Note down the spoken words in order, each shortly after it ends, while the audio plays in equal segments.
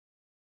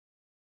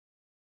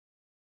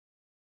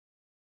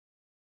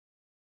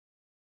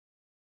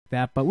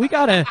that. But we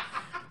gotta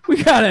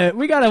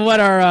let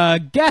our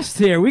guest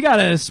here. We got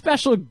a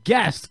special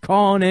guest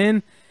calling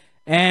in,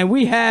 and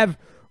we have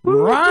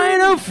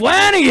Ryan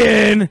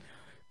O'Flanagan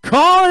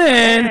calling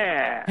in.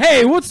 Yeah.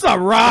 Hey, what's up,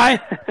 Ryan?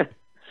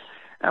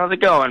 How's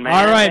it going, man?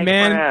 All right, Thanks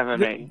man. for having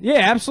me. Yeah,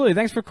 absolutely.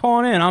 Thanks for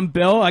calling in. I'm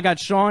Bill. I got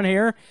Sean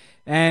here,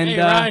 and Hey,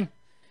 Ryan.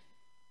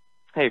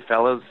 Hey,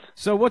 fellas.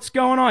 So what's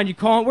going on?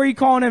 Where are you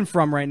calling in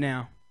from right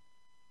now?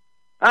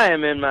 I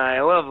am in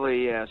my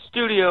lovely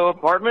studio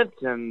apartment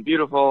in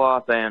beautiful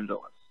Los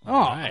Angeles. Oh,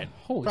 Right.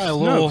 holy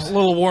Probably a smokes.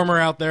 little warmer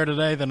out there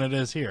today than it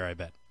is here, I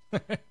bet.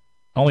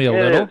 Only a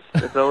It little.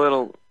 is. It's a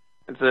little.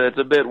 It's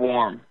a bit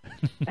warm.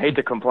 I hate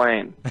to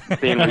complain,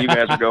 seeing what you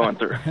guys are going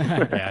through.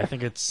 Yeah, I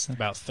think it's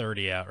about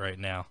 30 out right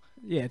now.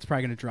 Yeah, it's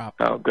probably gonna drop.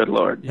 Oh, good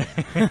Lord.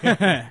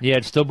 Yeah,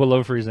 it's still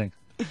below freezing.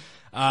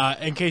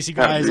 In case you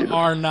guys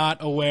are not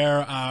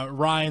aware,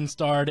 Ryan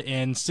starred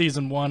in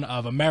Season 1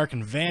 of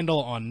American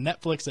Vandal on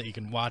Netflix that you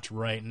can watch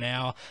right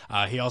now.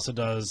 He also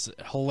does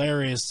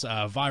hilarious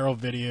viral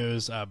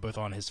videos both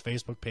on his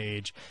Facebook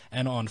page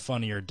and on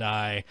Funny or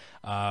Die.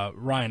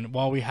 Ryan,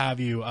 while we have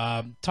you,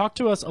 talk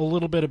to us a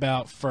little bit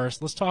about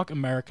first. Let's talk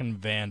American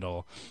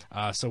Vandal.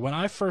 So when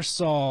I first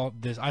saw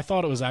this, I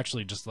thought it was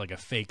actually just like a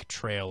fake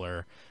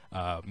trailer.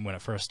 When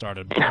it first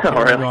started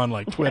Really? on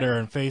like Twitter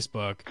and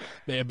Facebook,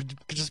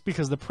 just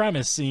because the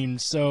premise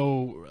seemed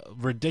so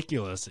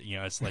ridiculous. You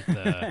know, it's like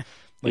the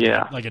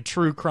like a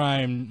true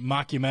crime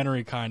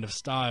mockumentary kind of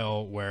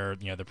style, where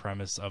the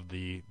premise of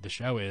the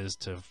show is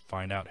to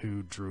find out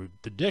who drew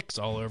the dicks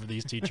all over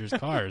these teachers'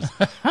 cars.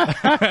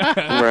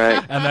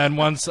 Right. And then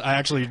once I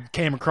actually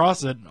came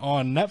across it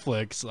on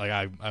Netflix, like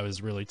I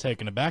was really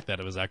taken aback that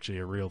it was actually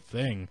a real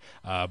thing.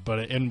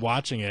 But in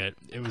watching it,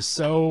 it was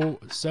so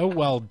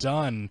well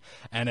done,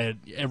 and it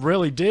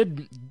really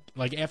did,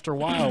 like, after a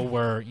while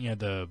where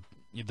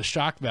the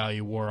shock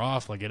value wore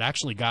off, like it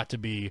actually got to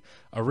be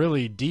a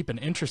really deep and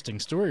interesting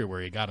story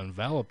where you got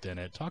enveloped in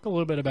it. Talk a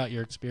little bit about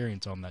your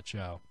experience on that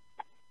show.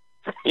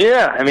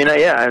 Yeah, I mean,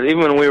 even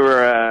when we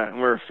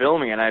were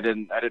filming it, I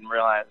didn't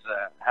realize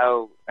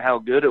how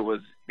good it was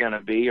gonna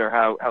be, or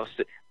how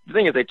the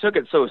thing is, they took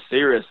it so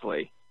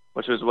seriously,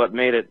 which was what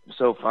made it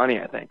so funny,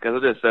 I think,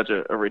 because it is such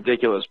a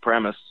ridiculous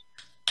premise.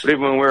 But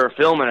even when we were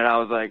filming it, I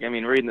was like,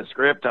 reading the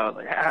script, I was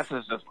like,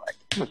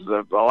 this is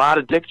a lot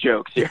of dick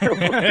jokes here.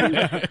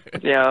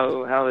 See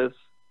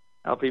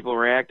how people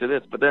react to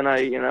this. But then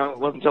it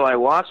wasn't until I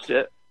watched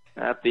it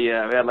at we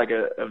had like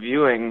a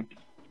viewing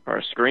or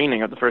a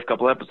screening of the first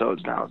couple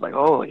episodes, and I was like,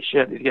 holy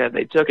shit, yeah,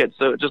 they took it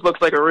so it just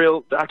looks like a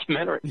real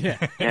documentary. Yeah.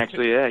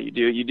 Actually, yeah, you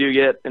do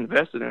get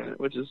invested in it,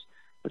 which is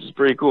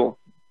pretty cool.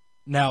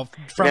 Now,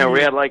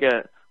 we had like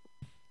a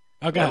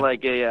okay.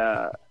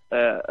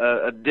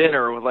 a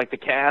dinner with like the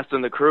cast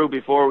and the crew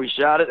before we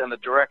shot it, and the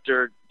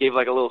director gave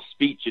like a little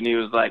speech, and he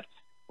was like,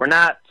 "We're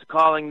not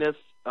calling this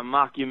a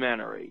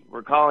mockumentary.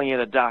 We're calling it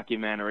a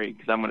documentary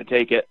because I'm going to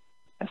take it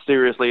as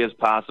seriously as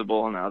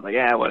possible." And I was like,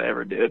 "Yeah,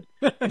 whatever, dude.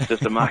 It's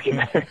just a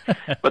mockumentary."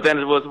 But then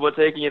it was what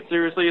taking it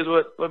seriously is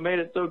what made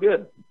it so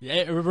good. Yeah,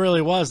 it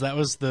really was. That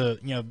was the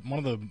one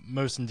of the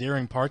most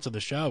endearing parts of the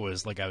show,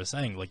 was like I was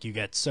saying, like you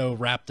get so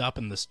wrapped up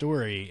in the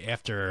story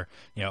after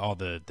all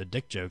the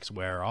dick jokes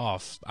wear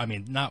off. I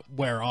mean, not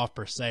wear off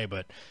per se,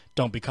 but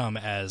don't become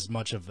as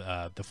much of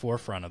the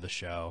forefront of the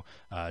show,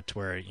 to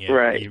where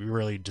Right. you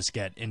really just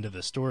get into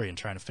the story and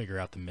trying to figure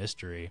out the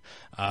mystery.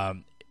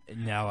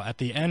 Now, at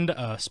the end,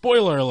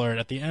 spoiler alert,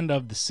 at the end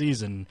of the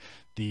season,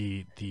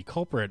 the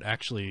culprit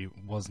actually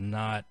was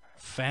not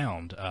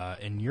found.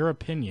 In your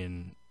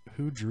opinion,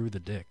 who drew the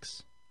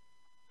dicks?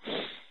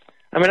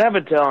 I've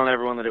been telling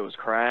everyone that it was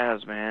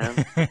Kraz, man.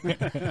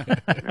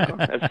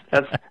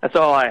 That's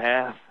all I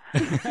have.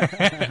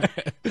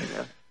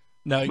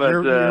 No, But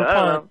you're I don't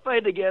part. know. If I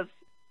had to guess,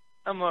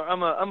 I'm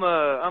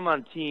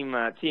on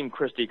team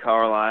Christy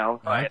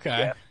Carlisle. If I had to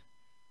Okay. guess.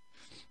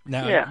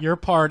 Now, Yeah. your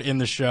part in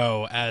the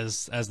show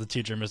as the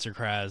teacher, Mr.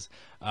 Kraz,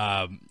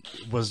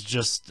 was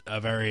just a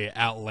very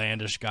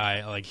outlandish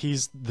guy. Like,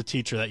 he's the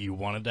teacher that you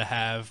wanted to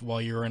have while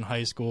you were in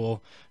high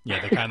school. Yeah,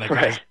 the kind of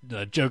guy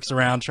that jokes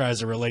around, tries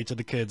to relate to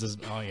the kids as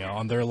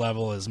on their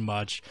level as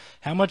much.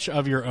 How much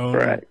of your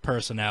own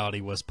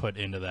personality was put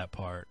into that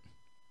part?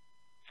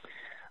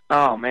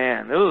 Oh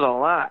man, it was a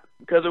lot,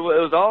 because it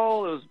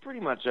was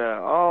pretty much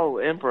all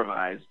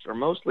improvised, or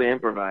mostly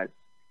improvised.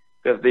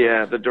 Because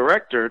the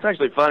director, it's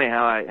actually funny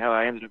how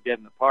I ended up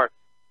getting the part.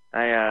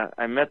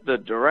 I met the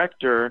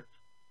director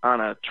on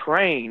a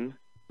train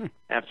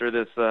after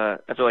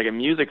like a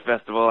music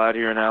festival out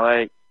here in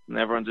LA, and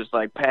everyone just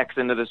like packs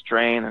into this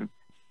train and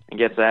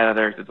gets out of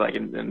there 'cause it's like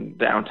in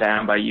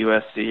downtown by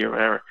USC or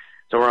whatever.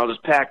 So we're all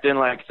just packed in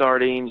like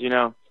sardines,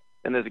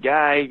 And this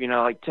guy,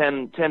 like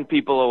 10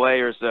 people away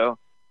or so,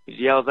 he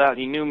yells out.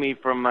 He knew me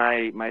from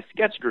my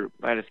sketch group.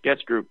 I had a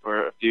sketch group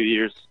for a few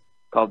years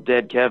called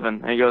Dead Kevin.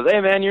 And he goes,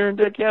 "Hey, man, you're in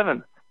Dead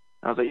Kevin."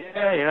 I was like,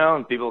 "Yeah,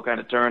 and people kind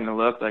of turned and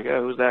looked like,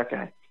 "Oh, who's that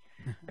guy?"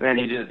 And then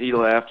he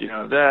left, He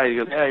goes, "Yeah,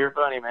 you're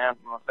funny, man.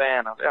 I'm a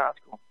fan." I was like, "Oh, that's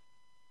cool."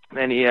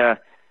 And then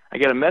I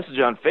get a message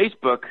on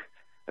Facebook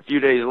a few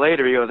days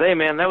later. He goes, "Hey,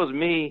 man, that was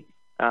me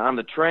on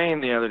the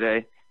train the other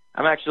day.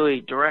 I'm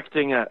actually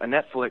directing a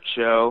Netflix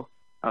show.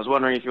 I was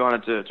wondering if you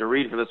wanted to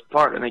read for this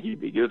part. I think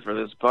you'd be good for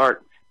this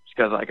part, just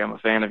because like I'm a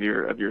fan of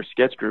your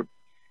sketch group.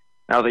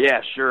 And I was like,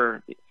 yeah,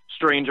 sure.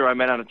 Stranger I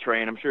met on a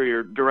train. I'm sure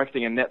you're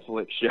directing a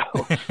Netflix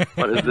show.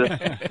 What is this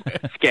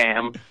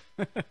scam?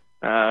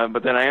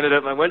 But then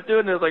I went to it,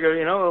 and it was like a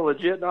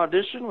legit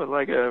audition with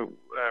like a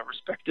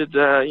respected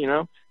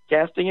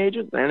casting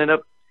agent. I ended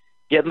up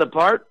getting the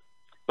part,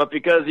 but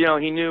because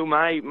he knew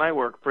my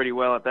work pretty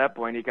well at that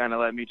point, he kind of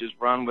let me just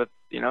run with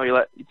he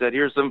said,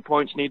 here's some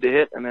points you need to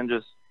hit, and then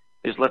just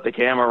let the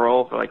camera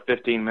roll for like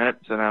 15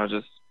 minutes, and I was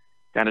just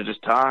kind of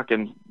just talk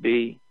and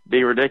be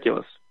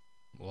ridiculous.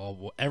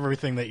 Well,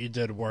 everything that you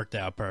did worked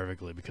out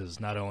perfectly, because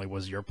not only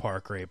was your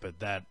part great, but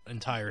that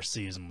entire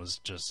season was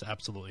just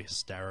absolutely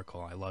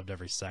hysterical. I loved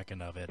every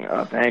second of it.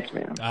 Oh, thanks,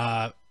 man.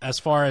 As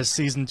far as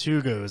season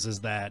 2 goes,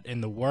 is that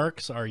in the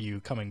works? Are you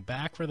coming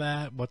back for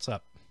that? What's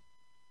up?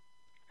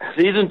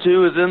 Season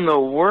 2 is in the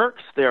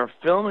works. They're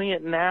filming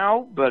it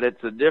now, but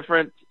it's a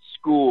different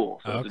school,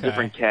 so it's a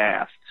different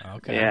cast.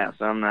 Okay. Yeah,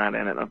 so I'm not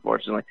in it,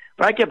 unfortunately.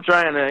 But I kept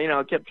trying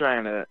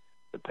to,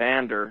 to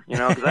pander,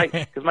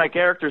 because my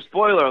character,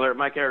 spoiler alert,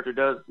 my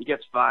character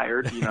gets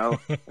fired, in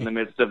the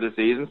midst of the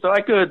season. So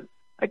I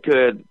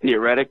could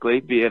theoretically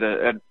be at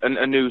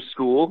a new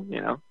school,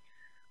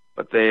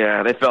 but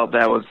they felt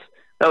that was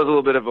a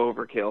little bit of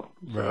overkill.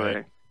 So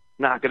Right.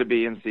 Not going to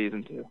be in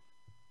season 2.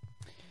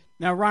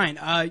 Now,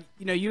 Ryan,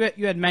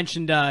 you had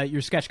mentioned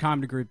your sketch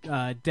comedy group,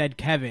 Dead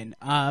Kevin.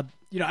 I've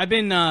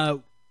been,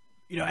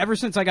 ever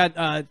since I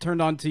got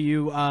turned on to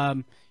you,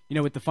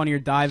 with the Funny or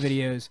Die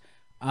videos.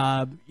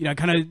 I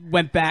kind of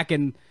went back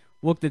and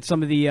looked at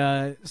some of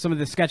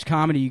the sketch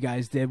comedy you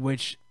guys did,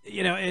 which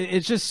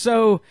it's just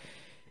so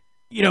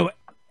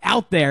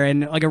out there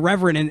and like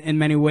irreverent in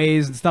many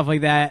ways and stuff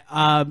like that.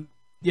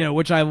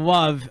 Which I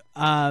love.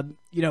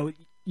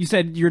 You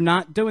said you're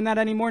not doing that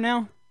anymore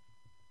now?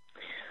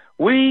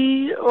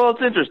 Well,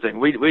 it's interesting.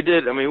 We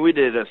did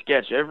a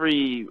sketch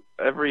every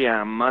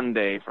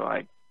Monday for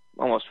like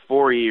almost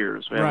 4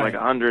 years. We had like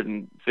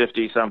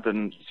 150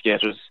 something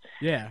sketches.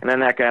 Yeah. And then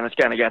that kind of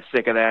got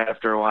sick of that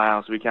after a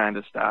while, so we kind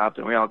of stopped,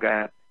 and we all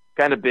got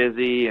kind of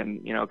busy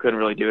and couldn't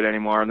really do it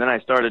anymore. And then I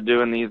started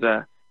doing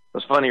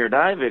those Funny or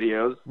Die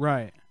videos.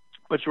 Right.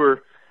 Which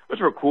were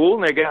cool,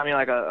 and they got me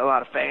like a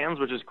lot of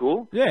fans, which is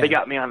cool. Yeah. They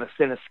got me on the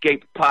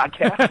Cinescape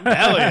podcast.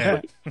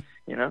 Hell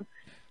yeah.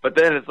 But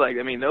then it's like,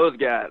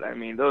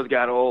 those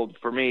got old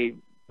for me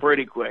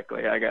pretty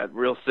quickly. I got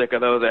real sick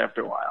of those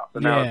after a while. So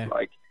now it's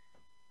like,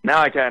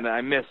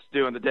 I miss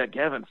doing the Dead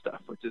Kevin stuff,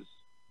 which is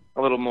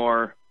a little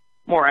more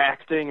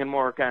acting and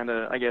more kind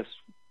of, I guess,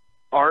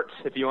 art,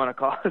 if you want to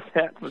call it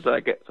that. So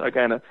I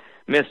kind of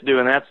miss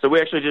doing that. So we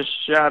actually just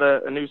shot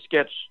a new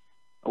sketch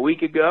a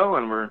week ago,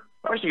 and we're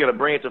actually going to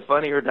bring it to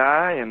Funny or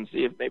Die and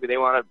see if maybe they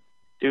want to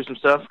do some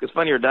stuff, because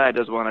Funny or Die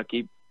does want to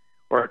keep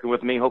working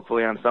with me,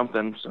 hopefully on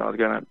something. So I was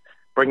going to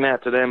bring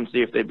that to them,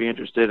 see if they'd be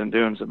interested in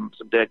doing some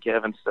Dead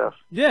Kevin stuff.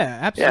 Yeah,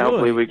 absolutely. Yeah,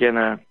 hopefully we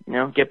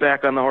can get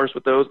back on the horse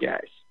with those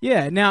guys.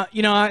 Yeah. Now,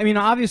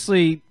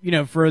 obviously,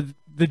 for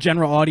the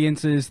general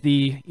audiences,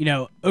 the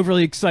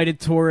overly excited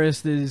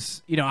tourist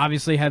is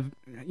obviously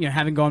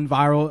having gone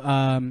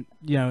viral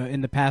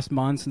in the past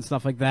months and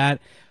stuff like that.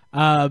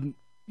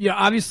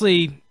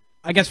 Obviously,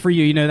 I guess for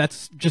you,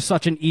 that's just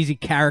such an easy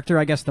character,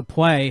 I guess, to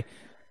play.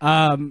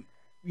 And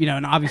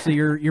obviously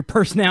your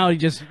personality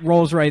just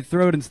rolls right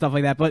through it and stuff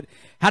like that. But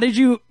how did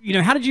you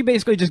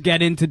basically just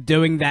get into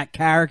doing that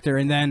character,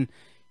 and then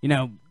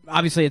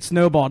obviously it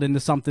snowballed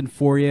into something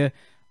for you.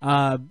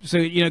 So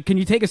can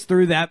you take us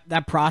through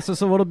that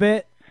process a little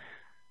bit?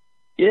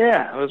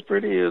 Yeah, it was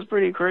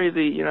pretty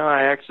crazy.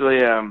 I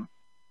actually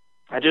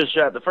I just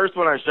shot the first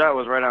one I shot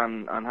was right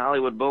on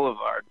Hollywood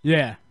Boulevard.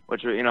 Yeah.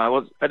 Which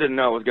I didn't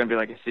know it was going to be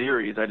like a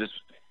series.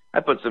 I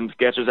put some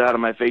sketches out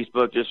on my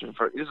Facebook this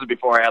is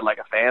before I had like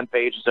a fan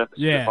page and stuff. This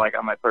is just like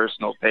on my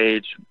personal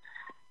page.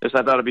 I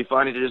thought it'd be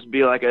funny to just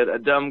be like a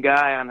dumb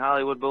guy on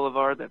Hollywood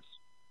Boulevard that's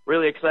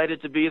really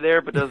excited to be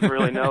there, but doesn't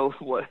really know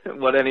what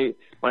any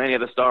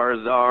of the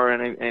stars are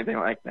and anything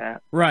like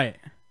that. Right.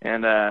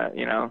 And I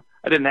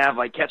didn't have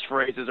like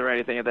catchphrases or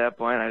anything at that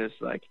point. I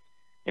just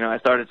I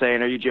started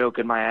saying, "Are you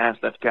joking my ass?"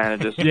 That's kind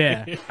of just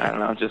I don't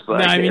know, just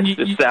like it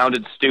just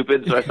sounded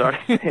stupid, so I started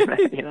saying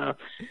that,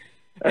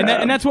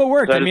 And that's what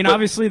worked. So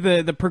obviously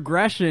the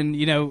progression,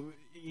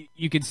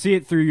 you could see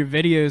it through your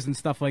videos and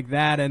stuff like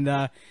that. And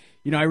I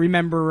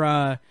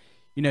remember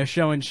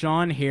showing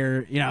Sean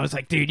here, I was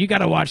like, dude, you got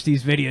to watch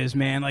these videos,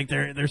 man. Like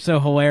they're so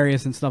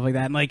hilarious and stuff like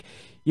that. And like,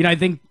 I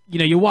think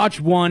you watch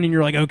one and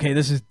you're like, okay,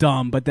 this is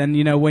dumb. But then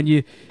when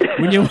you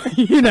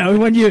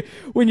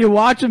when you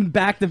watch them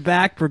back to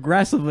back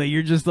progressively,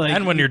 you're just like,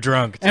 and when you're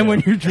drunk, too. and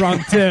when you're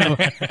drunk too.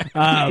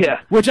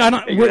 Yeah. Which I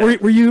don't.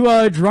 Were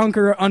you drunk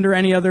or under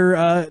any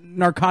other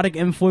narcotic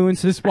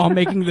influences while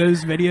making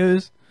those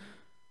videos?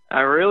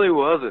 I really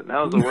wasn't. That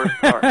was the worst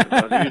part.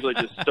 I was usually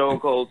just stone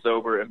cold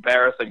sober,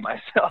 embarrassing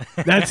myself.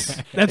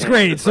 That's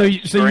great. So you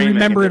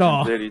remember it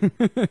all.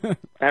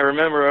 I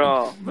remember it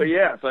all. But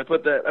yeah, so I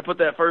put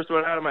that first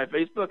one out on my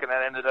Facebook, and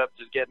that ended up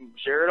just getting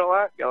shared a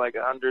lot. Got like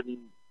 100 and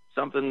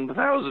something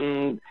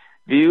thousand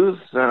views,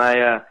 and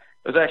it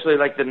was actually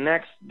like the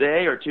next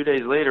day or 2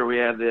 days later, we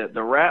had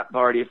the rap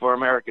party for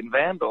American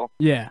Vandal.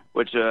 Yeah.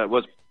 Which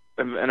was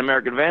an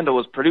American Vandal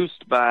was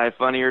produced by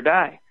Funny or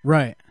Die.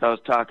 Right. So I was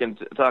talking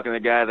to the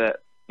guy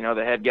that,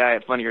 the head guy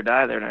at Funny or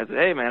Die there, and I said,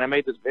 hey man, I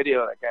made this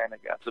video. I kind of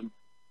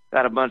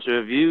got a bunch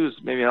of views.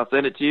 Maybe I'll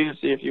send it to you,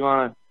 see if you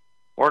want to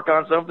work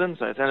on something.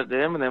 So I sent it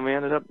to him, and then we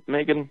ended up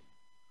making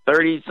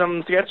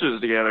 30-something sketches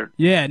together.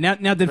 Yeah.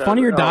 Now did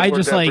Funny or Die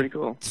just like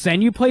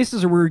send you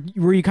places, or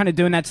were you kind of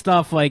doing that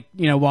stuff like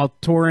while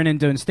touring and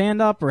doing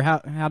stand up, or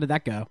how did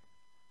that go?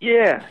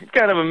 Yeah, it's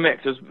kind of a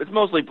mix. It's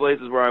mostly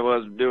places where I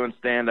was doing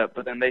stand up,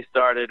 but then they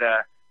started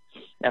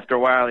after a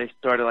while they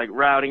started like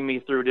routing me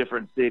through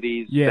different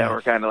cities that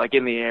were kind of like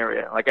in the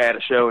area. Like I had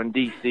a show in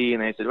DC,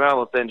 and they said, well,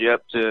 we'll send you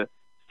up to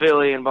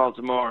Philly and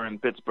Baltimore and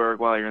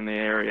Pittsburgh while you're in the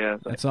area.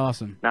 So that's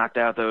awesome. Knocked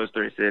out those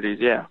 3 cities.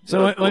 Yeah.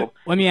 So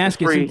let me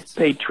ask you, free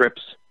paid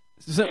trips.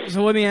 So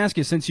let me ask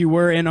you, since you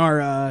were in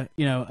our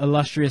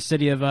illustrious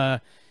city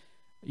of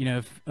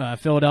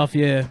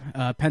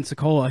Philadelphia,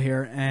 Pensacola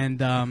here,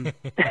 and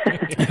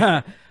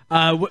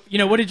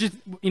what did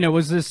you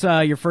was this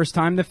your first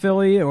time to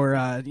Philly, or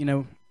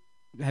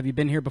have you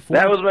been here before?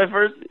 It was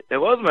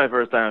my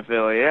first time in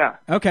Philly. Yeah.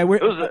 Okay. It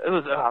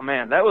was oh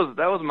man, that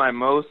was my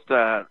most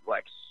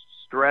like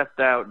stressed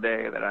out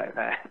day that I've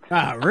had.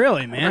 Ah,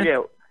 really, man?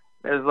 Yeah.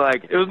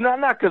 It was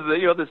not because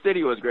the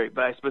city was great,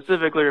 but I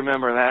specifically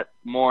remember that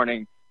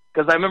morning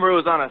because I remember it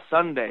was on a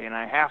Sunday, and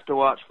I have to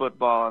watch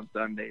football on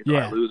Sundays, so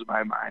I lose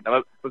my mind.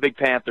 I'm a big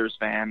Panthers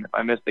fan. If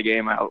I miss the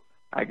game, I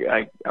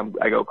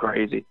go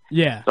crazy.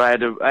 Yeah. So I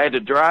had to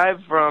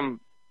drive from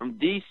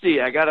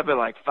DC. I got up at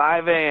like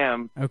 5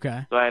 a.m.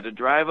 Okay. So I had to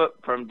drive up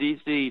from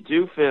DC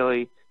to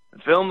Philly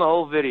and film the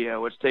whole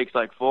video, which takes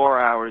like 4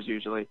 hours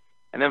usually,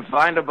 and then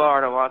find a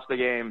bar to watch the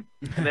game,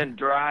 and then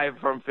drive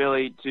from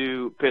Philly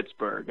to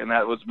Pittsburgh, and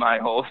that was my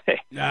whole day.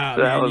 Oh,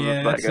 so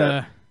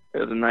man, it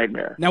was a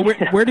nightmare. Now,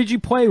 where did you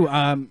play?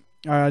 Where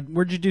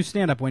did you do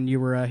stand up when you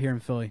were here in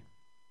Philly?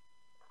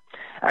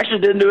 I actually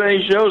didn't do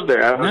any shows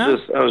there. I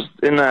was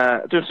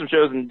doing some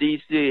shows in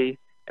DC,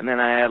 and then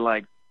I had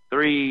like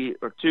 2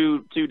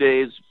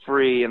 days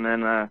free, and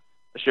then a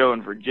show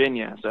in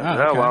Virginia. So I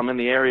said, well, I'm in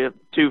the area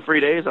 2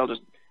 free days. I'll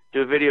just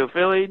do a video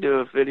Philly, do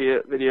a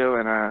video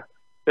in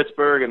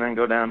Pittsburgh, and then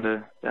go down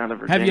to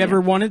Virginia. Have you ever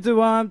wanted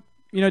to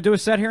do a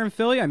set here in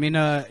Philly? I mean,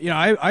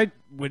 I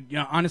would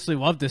honestly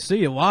love to see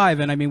you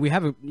live, and I mean we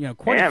have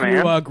quite a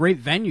few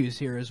great venues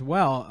here as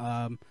well.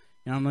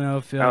 I don't know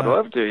if I'd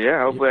love to.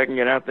 Yeah, hopefully I can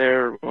get out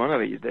there one of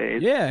these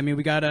days. Yeah, I mean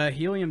we got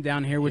Helium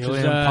down here, which is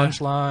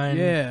Punchline.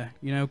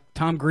 Yeah,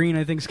 Tom Green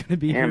I think is going to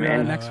be here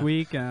next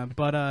week.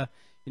 But nice.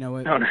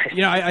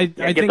 I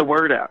get think the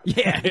word out.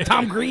 Yeah,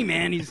 Tom Green,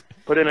 man, he's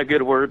put in a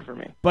good word for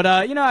me. But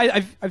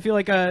I feel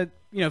like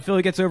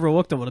Philly gets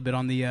overlooked a little bit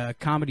on the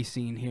comedy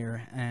scene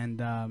here, and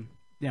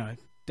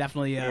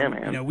definitely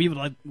we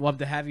would love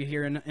to have you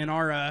here in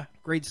our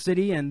great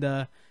city,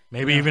 and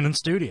maybe even in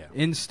studio.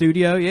 In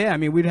studio, yeah. I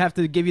mean, we'd have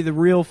to give you the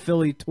real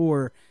Philly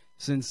tour,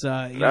 since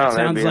it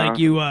sounds like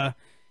you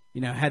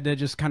had to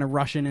just kind of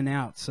rush in and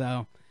out.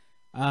 So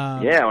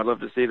yeah, I would love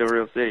to see the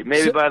real city.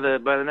 Maybe by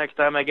the next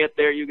time I get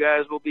there, you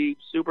guys will be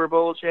Super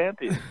Bowl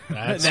champions.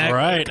 That's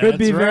right. Could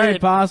be very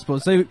possible.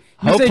 So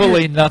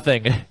hopefully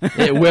nothing.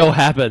 It will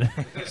happen.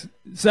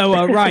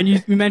 So Ryan,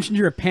 you mentioned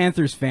you're a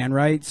Panthers fan,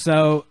 right?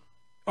 So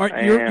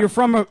you're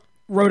from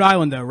Rhode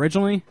Island, though,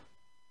 originally?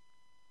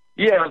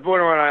 Yeah, I was born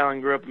in Rhode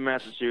Island, grew up in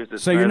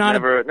Massachusetts. So you're not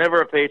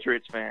never a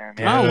Patriots fan.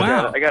 Yeah. Oh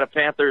wow! I got a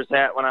Panthers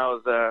hat when I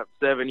was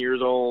 7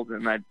 years old,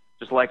 and I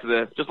just like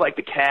the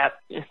cat.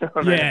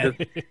 Yeah,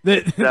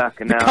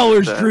 the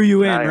colors drew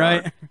you in,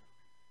 right?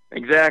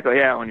 Exactly.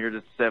 Yeah, when you're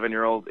just a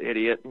 7-year-old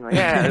idiot, you're like,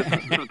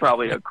 this is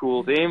probably a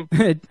cool team.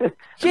 Jake,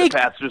 the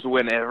Pats just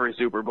win every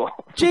Super Bowl.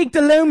 Jake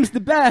Delhomme's the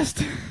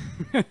best.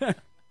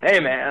 Hey,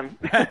 man,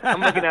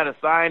 I'm looking at a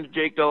signed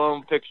Jake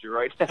Delhomme picture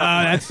right now.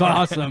 Oh, that's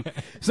awesome.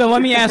 So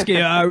let me ask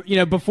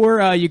you,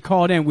 before you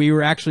called in, we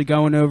were actually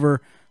going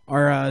over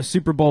our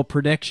Super Bowl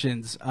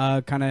predictions,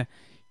 kind of,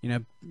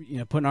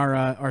 putting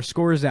our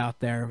scores out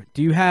there.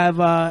 Do you have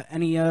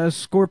any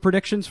score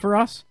predictions for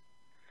us?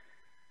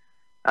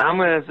 I'm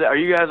going to say, are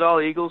you guys all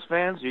Eagles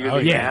fans? Are you going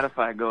to be mad if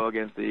I go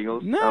against the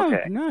Eagles? No,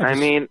 okay. no. I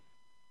mean,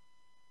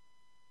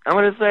 I'm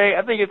going to say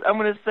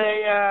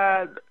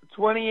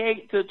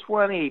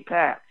 28-20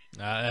 Pats.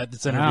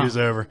 This interview's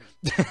over.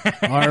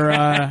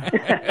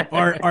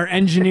 Our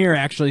engineer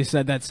actually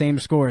said that same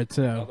score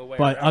too,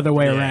 but other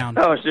way around.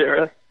 Oh shit,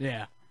 really?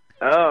 Yeah.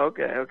 Oh,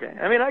 okay.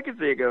 I mean, I could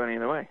see it going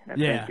either way. I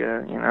think,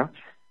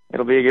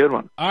 It'll be a good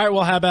one. All right,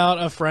 well, how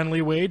about a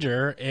friendly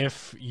wager?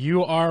 If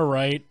you are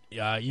right,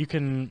 you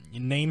can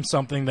name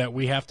something that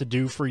we have to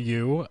do for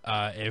you.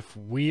 If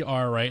we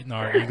are right and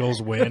our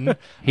Eagles win,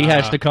 He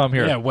has to come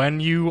here. Yeah, when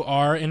you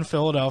are in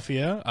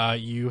Philadelphia,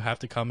 you have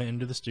to come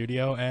into the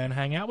studio and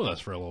hang out with us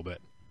for a little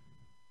bit.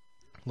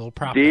 A little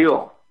prop.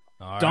 Deal.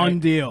 All Done right.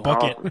 deal. Book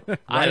Awesome. it.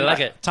 I like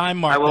it. Time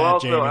mark I will that,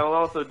 also Jamie. I will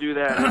also do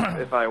that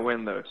if I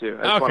win though too.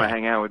 I just want to Okay.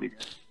 hang out with you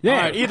guys. Yeah. All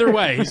right, either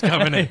way, he's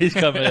coming in. He's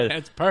coming in.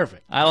 It's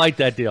perfect. I like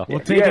that deal. We'll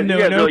You take guys, him to you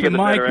guys an really get open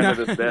the mic. better end now. of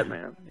this bet,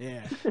 man.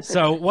 Yeah.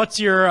 So, what's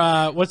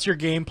your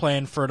game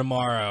plan for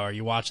tomorrow? Are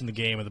you watching the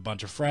game with a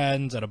bunch of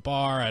friends at a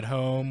bar, at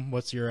home?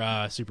 What's your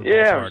Super Bowl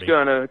Yeah, I'm party? just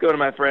going to go to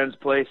my friend's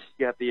place.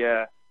 Got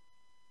the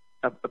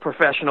a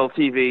professional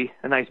TV,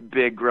 a nice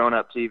big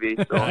grown-up TV.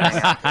 So I'll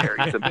hang out there,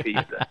 eat some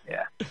pizza.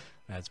 Yeah.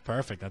 That's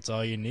perfect. That's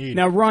all you need.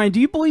 Now, Ryan,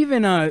 do you believe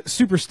in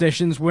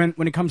superstitions when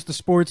it comes to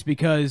sports?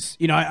 Because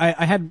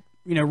I had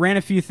ran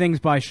a few things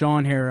by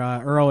Sean here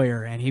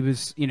earlier, and he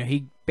was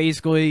he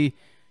basically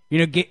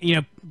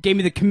gave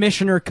me the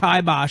commissioner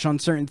kibosh on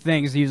certain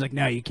things. He was like,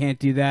 no, you can't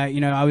do that.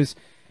 I was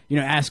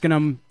asking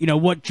him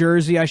what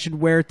jersey I should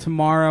wear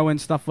tomorrow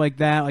and stuff like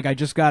that. Like I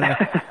just got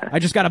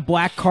a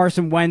black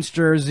Carson Wentz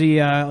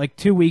jersey like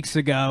 2 weeks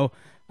ago.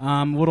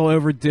 A little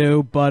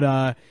overdue, but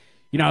I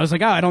was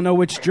like, oh, I don't know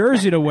which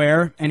jersey to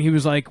wear. And he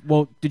was like,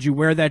 well, did you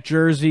wear that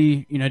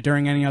jersey,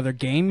 during any other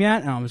game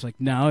yet? And I was like,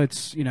 no,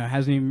 it's,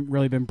 hasn't even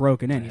really been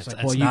broken in. He's like,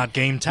 it's well, not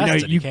game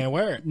tested. You can't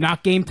wear it.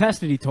 Not game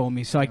tested, he told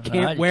me, so I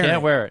can't You wear can't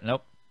it. wear it.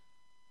 Nope.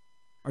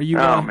 Are you,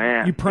 Oh,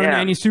 man. you prone to Yeah.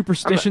 any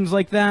superstitions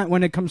like that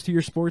when it comes to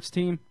your sports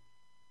team?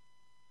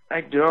 I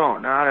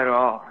don't, not at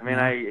all. I mean,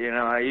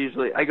 I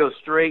usually go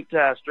straight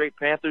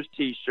Panthers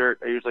T-shirt.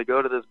 I usually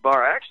go to this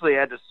bar. I actually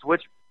had to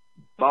switch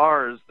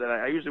bars. That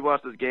I usually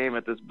watch this game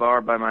at this bar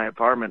by my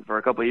apartment for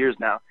a couple of years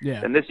now.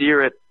 Yeah. And this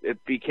year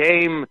it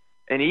became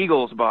an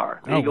Eagles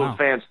bar. The Oh, Eagles wow.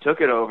 fans took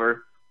it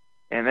over,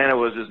 and then it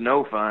was just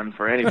no fun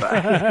for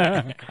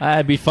anybody.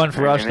 That'd be fun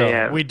for us, And though.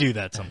 yeah. We do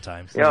that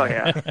sometimes. Oh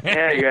yeah,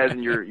 yeah, you guys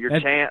and your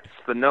chants,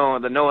 the no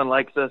one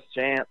likes us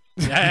chants.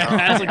 Yeah,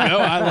 that's a go.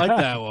 I like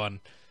that one.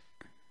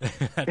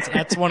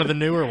 that's one of the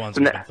newer ones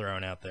we've been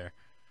throwing out there.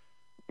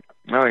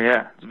 Oh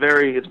yeah, it's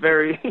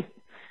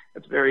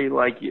very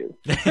like you.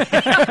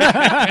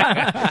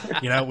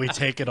 We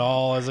take it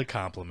all as a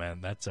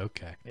compliment. That's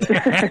okay.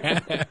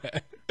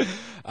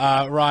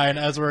 Ryan,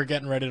 as we're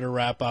getting ready to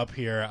wrap up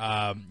here,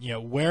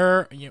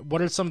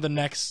 what are some of the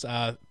next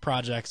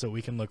projects that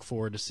we can look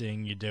forward to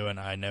seeing you doing?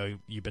 I know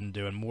you've been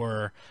doing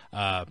more,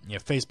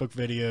 Facebook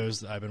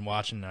videos that I've been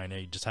watching. I know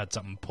you just had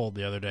something pulled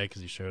the other day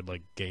because you showed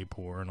like gay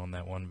porn on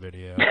that one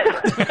video. Hey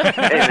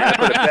man, I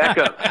put it back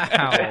up.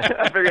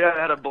 I figured out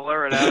how to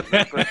blur it out.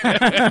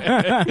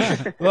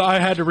 Well, I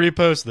had to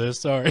repost this.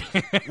 Sorry.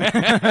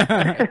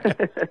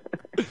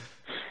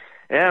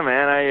 Yeah,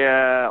 man.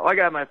 I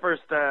got my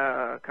first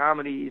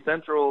Comedy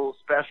Central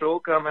special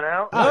coming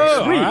out.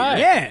 Oh, sweet. all right.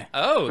 Yeah.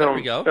 Oh, there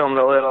we go. Filmed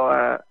a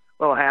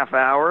little half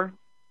hour.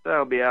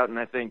 That'll be out in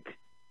I think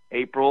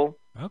April.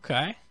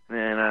 Okay.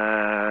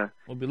 And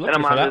We'll be then looking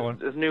I'm for that on one.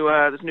 this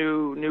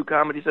new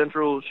Comedy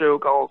Central show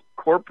called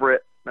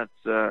Corporate. That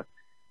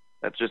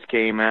just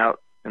came out,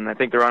 and I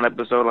think they're on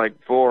episode like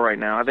 4 right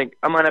now. I think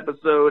I'm on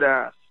episode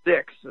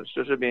 6. So it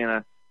should be in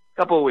a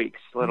couple of weeks.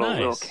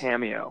 Little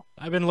cameo.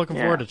 I've been looking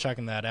forward to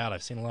checking that out.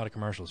 I've seen a lot of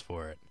commercials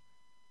for it.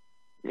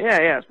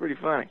 Yeah, it's pretty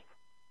funny.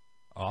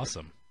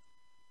 Awesome.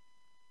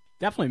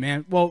 Definitely,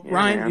 man. Well, Yeah,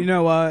 Ryan,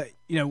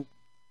 man.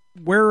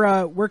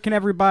 where can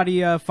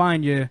everybody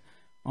find you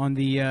on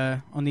the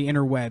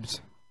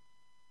interwebs?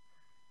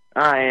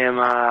 I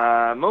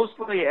am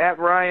mostly at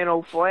Ryan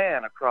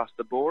O'Flan across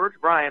the board.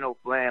 Ryan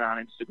O'Flan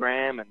on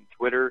Instagram and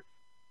Twitter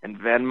and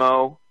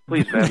Venmo.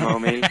 Please Venmo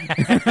me.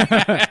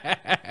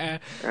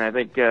 And I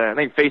think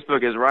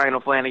Facebook is Ryan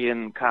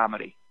O'Flanagan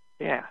Comedy.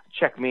 Yeah,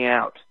 check me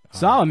out.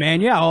 Solid, man.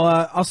 Yeah,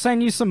 I'll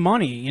send you some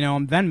money,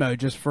 on Venmo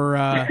just for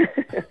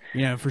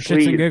for shits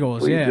Please, and giggles.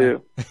 please Yeah.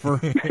 do. For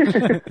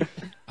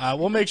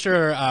We'll make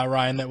sure,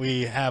 Ryan, that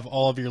we have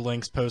all of your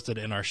links posted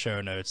in our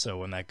show notes, so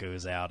when that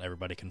goes out,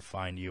 everybody can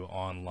find you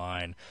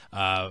online.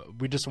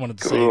 We just wanted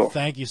to Cool. say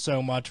thank you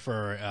so much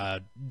for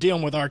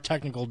dealing with our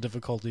technical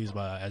difficulties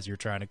as you're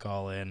trying to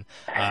call in,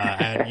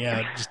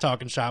 and just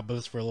talking shop with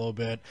us for a little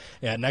bit.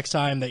 Yeah, next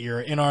time that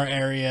you're in our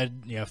area,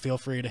 feel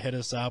free to hit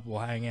us up. We'll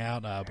hang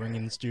out, bring you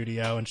in the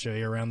studio, and show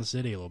you around the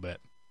city a little bit.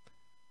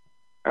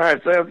 All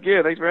right, sounds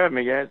good. Thanks for having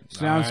me, guys.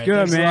 sounds All right, good,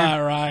 thanks man.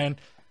 a lot, Ryan.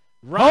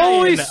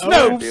 Holy Ryan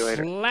Snopes! See you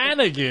later.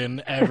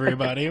 Flanagan,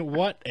 everybody.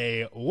 What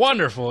a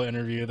wonderful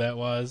interview that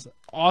was.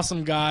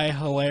 Awesome guy,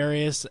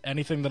 hilarious.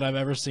 Anything that I've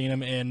ever seen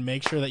him in,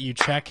 make sure that you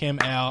check him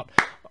out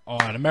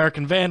on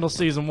American Vandal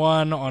Season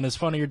 1, on his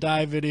Funny or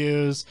Die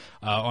videos,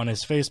 on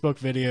his Facebook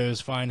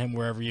videos. Find him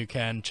wherever you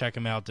can. Check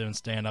him out doing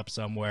stand-up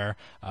somewhere.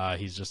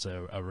 He's just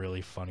a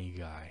really funny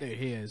guy. Dude,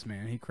 he is,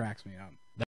 man. He cracks me up.